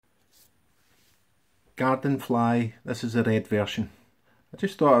garden fly. This is the red version. I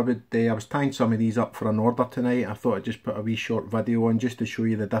just thought I would, I was tying some of these up for an order tonight. I thought I'd just put a wee short video on just to show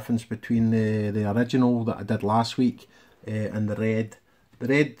you the difference between the original that I did last week and the red. The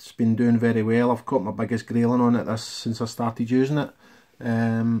red's been doing very well. I've caught my biggest grayling on it since I started using it.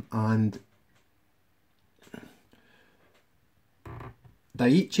 And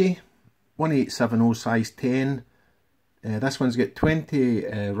Daiichi 1870 size 10. This one's got 20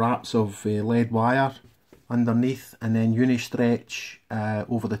 wraps of lead wire underneath, and then uni stretch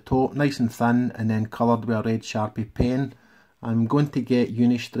over the top, nice and thin, and then coloured with a red Sharpie pen. I'm going to get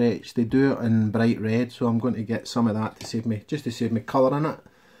uni stretch. They do it in bright red, so I'm going to get some of that to save me, just to save me colour in it.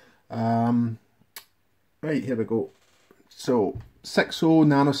 Right, here we go. So 6.0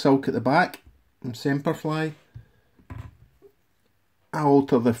 nano silk at the back from semprefli. I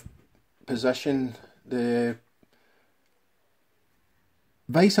alter the position. The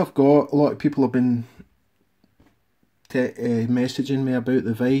vise I've got, a lot of people have been messaging me about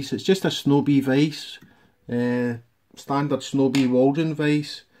the vise. It's just a snow bee vise, standard snow bee Waldron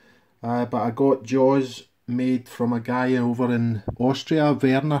vise, but I got jaws made from a guy over in Austria,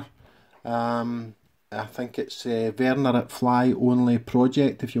 Werner. I think it's Werner at Fly Only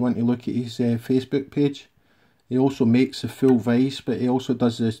Project if you want to look at his Facebook page. He also makes a full vise, but he also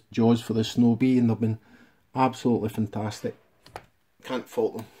does the jaws for the snow bee, and they've been absolutely fantastic. Can't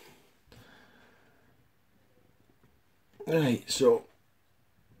fault them. Right, so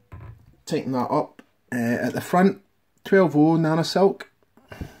tighten that up. At the front, 12.0 nano silk.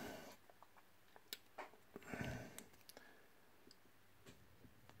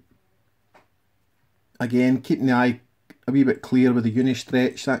 Again, keeping the eye a wee bit clear with the uni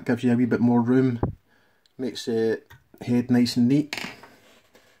stretch. That gives you a wee bit more room. Makes the head nice and neat.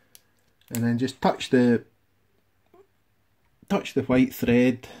 And then just touch the white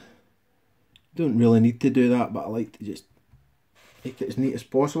thread. Don't really need to do that, but I like to just make it as neat as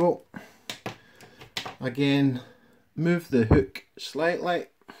possible. Again, move the hook slightly.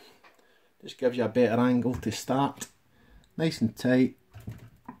 Just gives you a better angle to start. Nice and tight.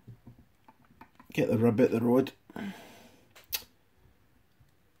 Get the rib out the road.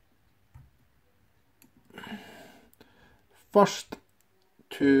 First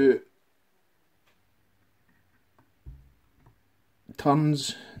two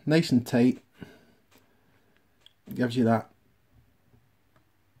turns, nice and tight. Gives you that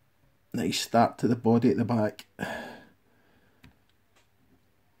nice start to the body at the back.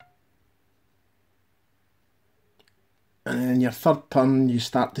 And then your third turn, you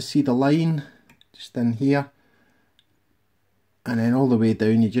start to see the line just in here, and then all the way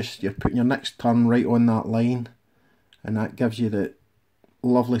down you're putting your next turn right on that line, and that gives you the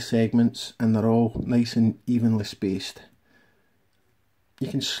lovely segments, and they're all nice and evenly spaced. You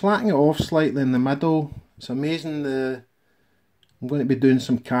can slacken it off slightly in the middle. It's amazing. I'm going to be doing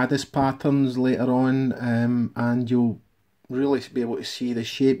some caddis patterns later on, and you'll really be able to see the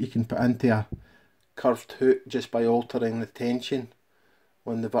shape you can put into a curved hook just by altering the tension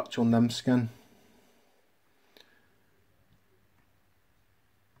on the virtual nymph skin.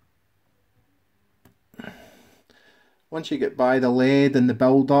 Once you get by the lead and the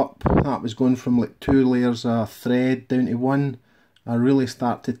build up, that was going from like 2 layers of thread down to 1. I really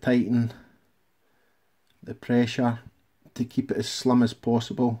start to tighten the pressure to keep it as slim as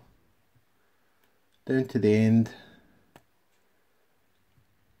possible down to the end.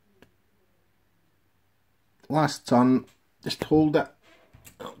 Last turn, just hold it.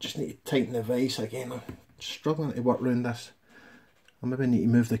 I'll just need to tighten the vise again. I'm struggling to work around this. I maybe need to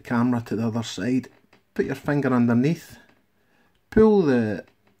move the camera to the other side. Put your finger underneath, pull the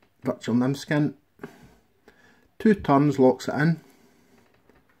virtual nymph skin, 2 turns locks it in,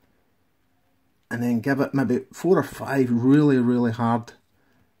 and then give it maybe 4 or 5 really hard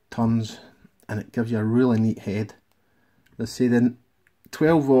turns, and it gives you a really neat head. Let's say the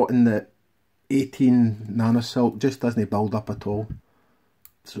 12 watt and the 18 nano silk just doesn't build up at all.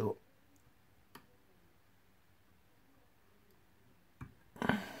 So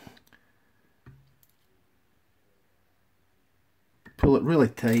pull it really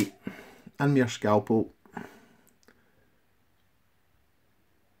tight in with your scalpel.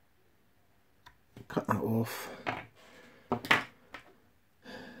 Cut that off.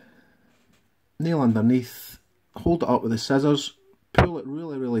 Nail underneath, hold it up with the scissors, pull it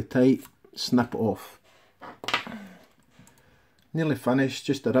really tight, snip it off. Nearly finished,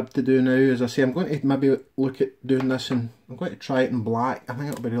 just a rib to do now. As I say, I'm going to maybe look at doing this, and I'm going to try it in black. I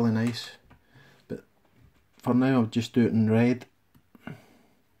think it'll be really nice, but for now I'll just do it in red.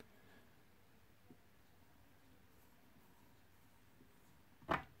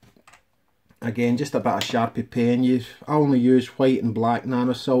 Again, just a bit of Sharpie pen. I only use white and black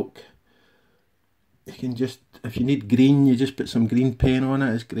nano silk. You can just, if you need green, you just put some green pen on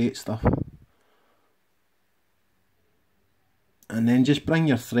it. It's great stuff. And then just bring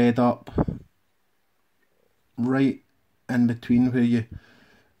your thread up right in between where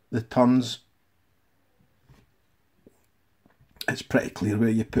the turns. It's pretty clear where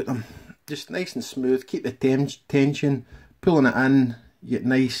you put them. Just nice and smooth. Keep the tension. Pulling it in, you get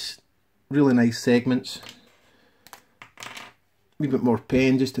nice, really nice segments. A wee bit more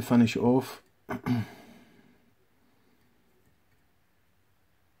pen just to finish it off.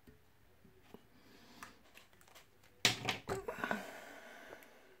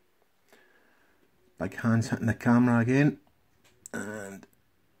 Big hands hitting the camera again. And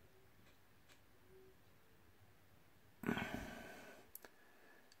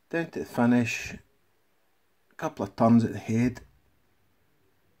down to the finish. A couple of turns at the head.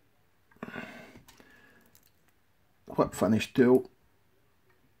 Whip finish tool.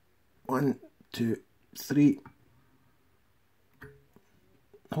 1, 2, 3.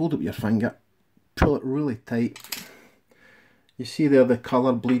 Hold up your finger. Pull it really tight. You see there the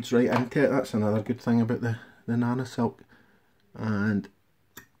colour bleeds right into it. That's another good thing about the nano silk. And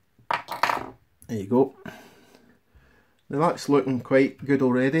there you go. Now that's looking quite good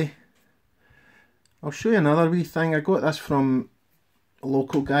already. I'll show you another wee thing. I got this from a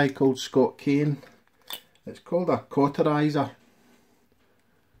local guy called Scott Kane. It's called a cauterizer.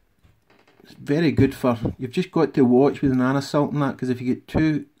 It's very good for, you've just got to watch with the nano silk and that, because if you get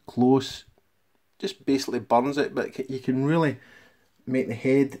too close, just basically burns it, but you can really make the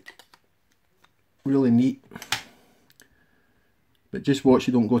head really neat. But just watch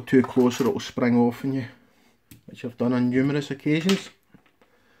you don't go too close or it'll spring off on you, which I've done on numerous occasions.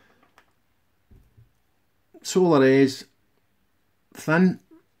 Solarez thin.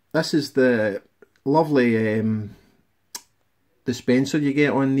 This is the lovely dispenser you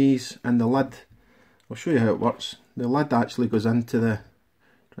get on these, and the lid, I'll show you how it works. The lid actually goes into the,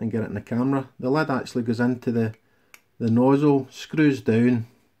 try and get it in the camera, the lid actually goes into the nozzle, screws down.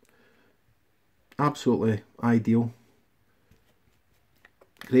 Absolutely ideal.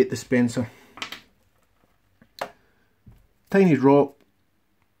 Great dispenser. Tiny drop.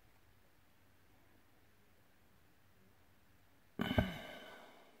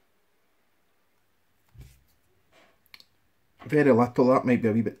 Very little, that might be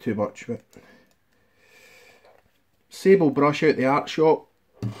a wee bit too much, but sable brush out the art shop.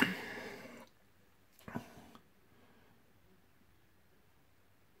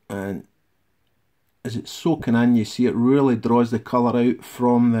 And as it's soaking in, you see it really draws the colour out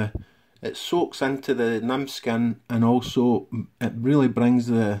from the, it soaks into the nymph skin, and also it really brings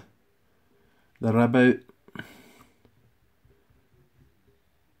the rib out.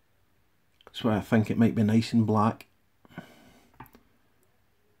 That's why I think it might be nice and black.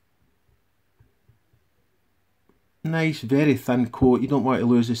 Nice, very thin coat. You don't want to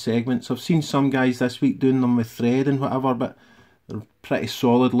lose the segments. I've seen some guys this week doing them with thread and whatever, but they're pretty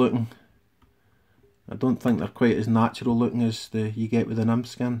solid looking. I don't think they're quite as natural looking as you get with the nymph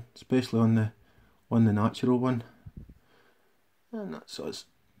skin, especially on the natural one. And that's us.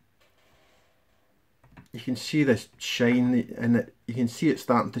 You can see this shine in it. You can see it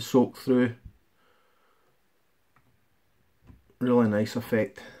starting to soak through. Really nice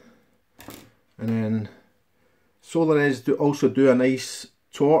effect. And then Solarez also do a nice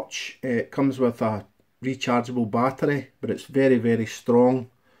torch. It comes with a rechargeable battery, but it's very, very strong.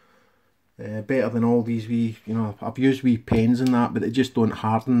 Better than all these wee, you know, I've used wee pens and that, but they just don't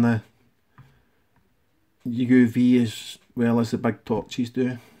harden the UV as well as the big torches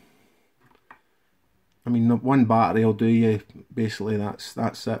do. I mean, one battery will do you, basically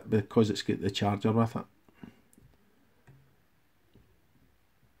that's it, because it's got the charger with it.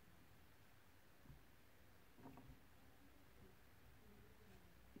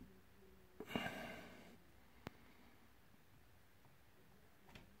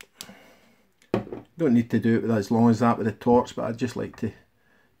 Don't need to do it with as long as that with the torch, but I just like to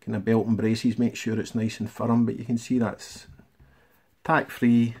kind of belt and braces, make sure it's nice and firm. But you can see that's tack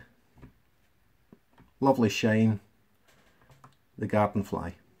free, lovely shine, the garden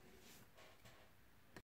fly.